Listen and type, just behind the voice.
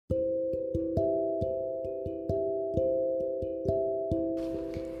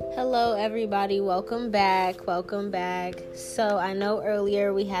Hello, everybody. Welcome back. So, I know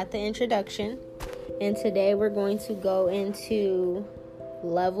earlier we had the introduction, and today we're going to go into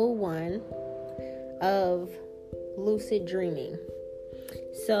level 1 of lucid dreaming.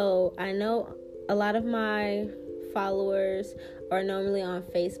 So, I know a lot of my followers are normally on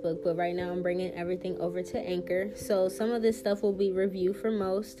Facebook, but right now I'm bringing everything over to Anchor. So some of this stuff will be review for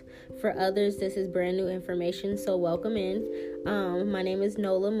most. For others, this is brand new information, so welcome in. My name is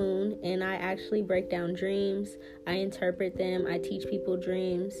Nola Moon, and I actually break down dreams. I interpret them. I teach people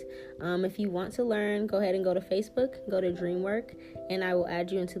dreams. If you want to learn, go ahead and go to Facebook, go to Dreamwork, and I will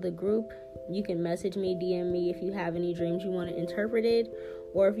add you into the group. You can message me, DM me if you have any dreams you want it interpreted,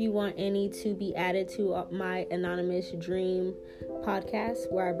 or if you want any to be added to my Anonymous Dream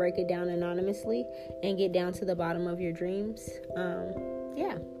podcast, where I break it down anonymously and get down to the bottom of your dreams.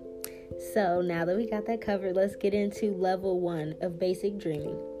 So now that we got that covered, let's get into level 1 of basic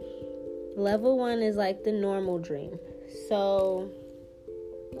dreaming. Level 1 is like the normal dream. So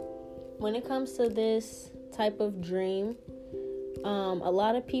when it comes to this type of dream, a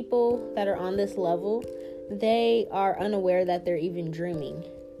lot of people that are on this level, they are unaware that they're even dreaming,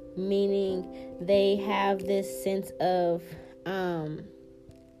 meaning they have this sense of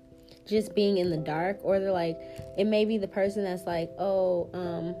just being in the dark, or they're like, it may be the person that's like,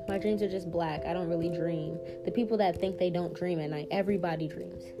 my dreams are just black, I don't really dream. The people that think they don't dream at night. Everybody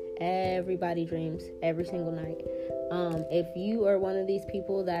dreams every single night. If you are one of these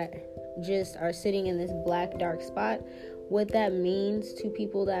people that just are sitting in this black dark spot, what that means to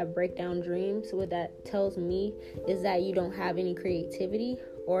people that break down dreams, what that tells me is that you don't have any creativity,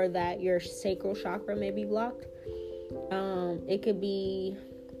 or that your sacral chakra may be blocked. It could be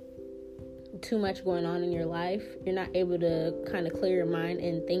too much going on in your life. You're not able to kind of clear your mind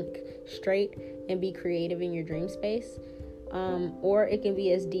and think straight and be creative in your dream space. Or it can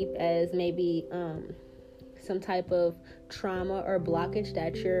be as deep as maybe some type of trauma or blockage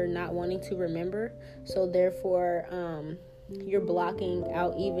that you're not wanting to remember. So therefore, you're blocking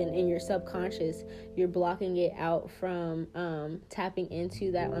out, even in your subconscious, you're blocking it out from tapping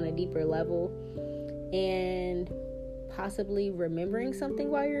into that on a deeper level and possibly remembering something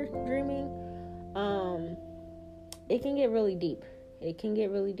while you're dreaming. It can get really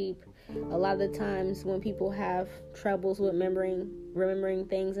deep. A lot of the times when people have troubles with remembering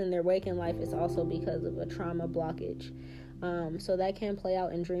things in their waking life, it's also because of a trauma blockage. So that can play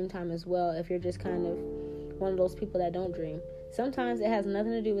out in dream time as well, if you're just kind of one of those people that don't dream. Sometimes it has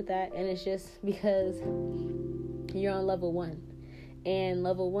nothing to do with that, and it's just because you're on level 1. And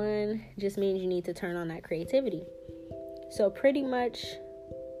level 1 just means you need to turn on that creativity. So pretty much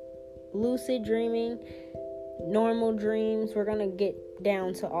lucid dreaming, normal dreams, we're going to get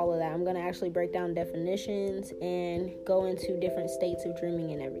down to all of that. I'm going to actually break down definitions and go into different states of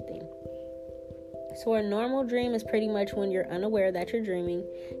dreaming and everything. So a normal dream is pretty much when you're unaware that you're dreaming.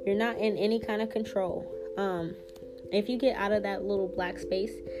 You're not in any kind of control. If you get out of that little black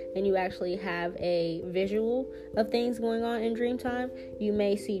space and you actually have a visual of things going on in dream time, you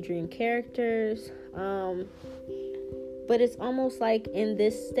may see dream characters. But it's almost like in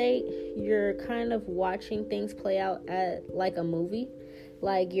this state, you're kind of watching things play out at like a movie.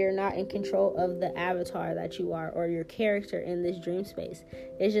 Like you're not in control of the avatar that you are, or your character in this dream space.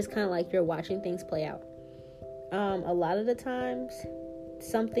 It's just kind of like you're watching things play out. A lot of the times,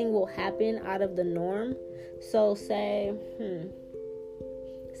 something will happen out of the norm. So say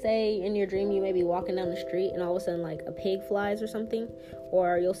in your dream you may be walking down the street and all of a sudden like a pig flies or something,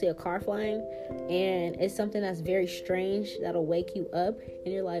 or you'll see a car flying, and it's something that's very strange that'll wake you up,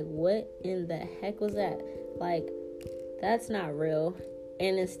 and you're like, what in the heck was that? Like, that's not real.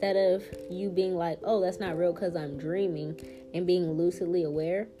 And instead of you being like, oh, that's not real because I'm dreaming, and being lucidly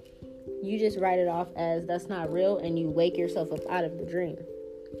aware, you just write it off as that's not real, and you wake yourself up out of the dream.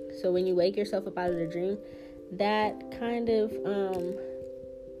 So when you wake yourself up out of the dream, that kind of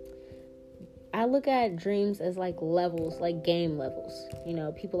I look at dreams as like levels, like game levels. You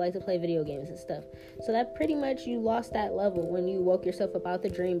know, people like to play video games and stuff. So that pretty much you lost that level when you woke yourself up out the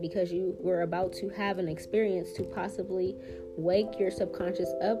dream, because you were about to have an experience to possibly wake your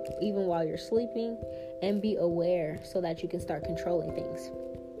subconscious up even while you're sleeping and be aware so that you can start controlling things.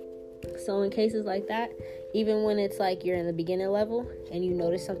 So in cases like that, even when it's like you're in the beginner level and you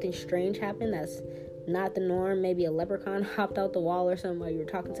notice something strange happen that's not the norm, maybe a leprechaun hopped out the wall or something while you were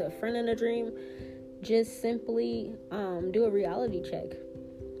talking to a friend in a dream, just simply do a reality check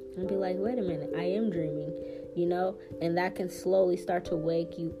and be like, wait a minute, I am dreaming, you know, and that can slowly start to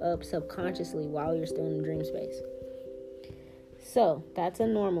wake you up subconsciously while you're still in the dream space. So that's a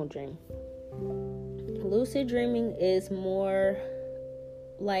normal dream. Lucid dreaming is more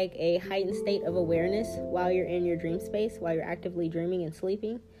like a heightened state of awareness while you're in your dream space, while you're actively dreaming and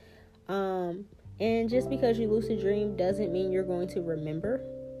sleeping. And just because you lucid dream doesn't mean you're going to remember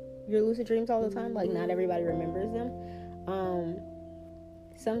your lucid dreams all the time. Like, not everybody remembers them.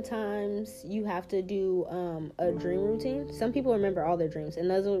 Sometimes you have to do a dream routine. Some people remember all their dreams, and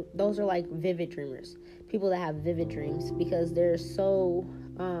those are like vivid dreamers, people that have vivid dreams, because they're so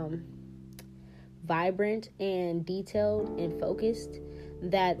vibrant and detailed and focused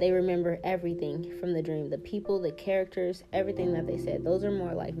that they remember everything from the dream, the people, the characters, everything that they said. Those are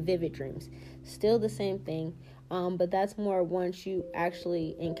more like vivid dreams. Still the same thing, but that's more once you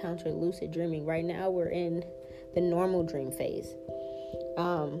actually encounter lucid dreaming. Right now we're in the normal dream phase.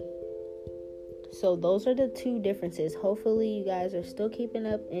 So those are the two differences. Hopefully you guys are still keeping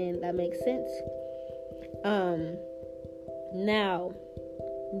up and that makes sense. Now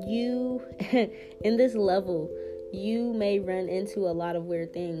you in this level, you may run into a lot of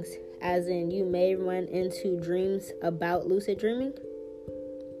weird things, as in you may run into dreams about lucid dreaming,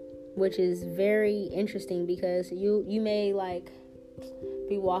 which is very interesting, because you may like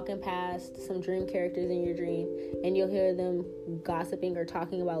be walking past some dream characters in your dream and you'll hear them gossiping or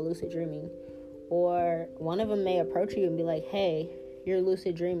talking about lucid dreaming, or one of them may approach you and be like, hey, you're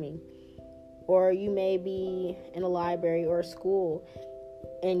lucid dreaming. Or you may be in a library or a school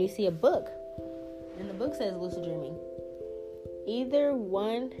and you see a book and the book says lucid dreaming. Either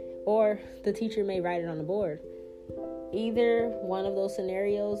one, or the teacher may write it on the board. Either one of those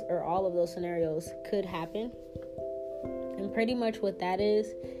scenarios or all of those scenarios could happen. And pretty much what that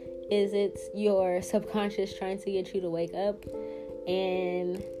is it's your subconscious trying to get you to wake up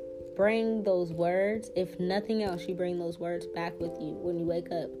and bring those words. If nothing else, you bring those words back with you when you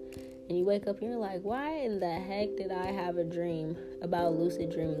wake up. And you wake up and you're like, why in the heck did I have a dream about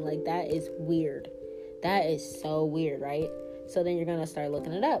lucid dreaming? Like, that is weird. That is so weird, right? So then you're going to start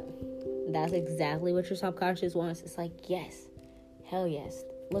looking it up. That's exactly what your subconscious wants. It's like, yes, hell yes,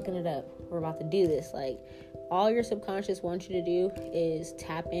 looking it up. We're about to do this. Like, all your subconscious wants you to do is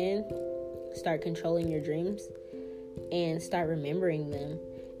tap in, start controlling your dreams, and start remembering them,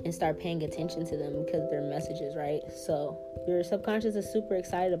 and start paying attention to them, because they're messages, right? So your subconscious is super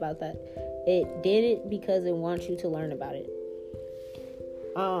excited about that. It did it because it wants you to learn about it.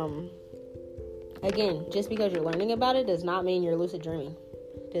 Again, just because you're learning about it does not mean you're lucid dreaming.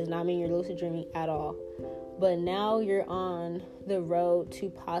 Does not mean you're lucid dreaming at all. But now you're on the road to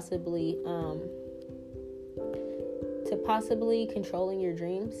possibly controlling your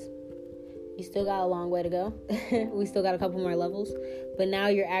dreams. You still got a long way to go. We still got a couple more levels. But now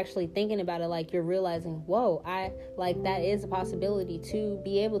you're actually thinking about it, like you're realizing, whoa, that is a possibility to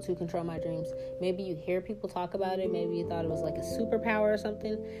be able to control my dreams. Maybe you hear people talk about it. Maybe you thought it was like a superpower or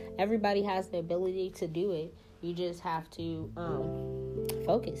something. Everybody has the ability to do it. You just have to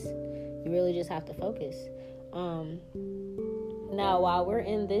focus. You really just have to focus. Now, while we're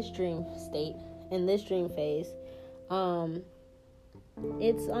in this dream state, in this dream phase,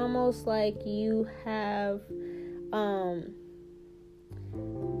 it's almost like you have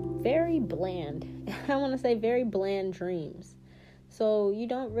very bland, I want to say very bland dreams. So you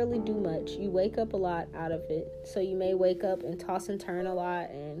don't really do much. You wake up a lot out of it. So you may wake up and toss and turn a lot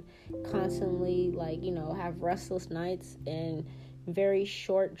and constantly have restless nights and very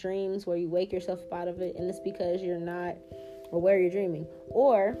short dreams where you wake yourself up out of it, and it's because you're not aware you're dreaming.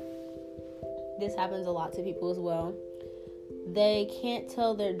 Or this happens a lot to people as well. They can't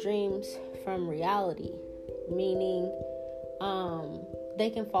tell their dreams from reality, meaning they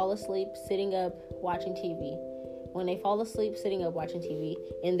can fall asleep sitting up watching TV. When they fall asleep sitting up watching TV,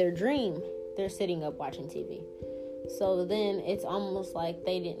 in their dream, they're sitting up watching TV. So then it's almost like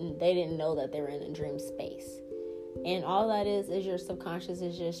they didn't know that they were in a dream space. And all that is your subconscious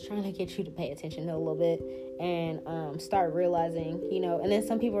is just trying to get you to pay attention a little bit and start realizing, and then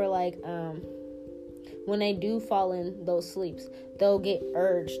some people are like, when they do fall in those sleeps, they'll get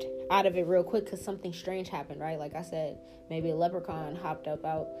urged out of it real quick because something strange happened, right? Like I said, maybe a leprechaun hopped up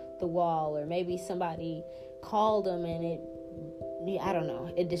out the wall, or maybe somebody called them and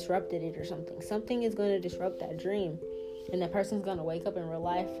it disrupted it or something. Something is going to disrupt that dream, and that person's going to wake up in real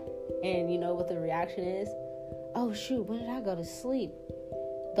life, and you know what the reaction is? Oh shoot, when did I go to sleep?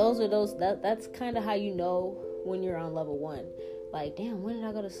 That's kind of how you know when you're on level 1. Like, damn, when did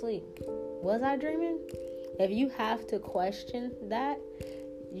I go to sleep? Was I dreaming? If you have to question that,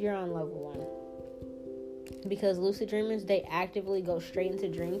 you're on level 1. Because lucid dreamers, they actively go straight into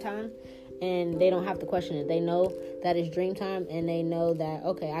dream time, and they don't have to question it. They know that it's dream time, and they know that,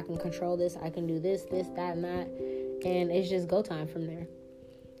 okay, I can control this, I can do this, that, and that, and it's just go time from there.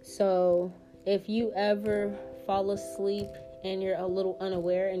 So if you ever fall asleep and you're a little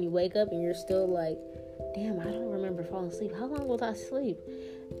unaware, and you wake up and you're still like, damn, I don't remember falling asleep. How long was I asleep?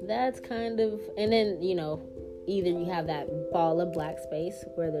 That's kind of, and then, either you have that ball of black space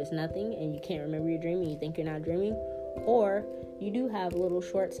where there's nothing and you can't remember your dream and you think you're not dreaming, or you do have little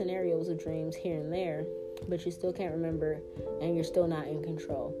short scenarios of dreams here and there, but you still can't remember and you're still not in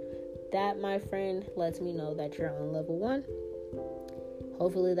control. That, my friend, lets me know that you're on level 1.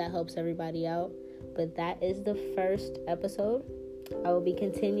 Hopefully that helps everybody out. But that is the first episode. I will be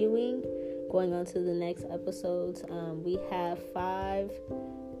continuing, going on to the next episodes. We have 5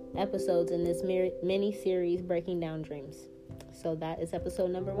 episodes in this mini series, Breaking Down Dreams. So that is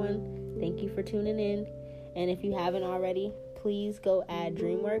episode number 1. Thank you for tuning in. And if you haven't already, please go add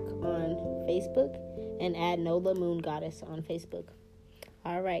Dreamwork on Facebook and add Nola Moon Goddess on Facebook.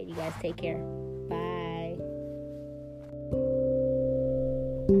 All right, you guys take care.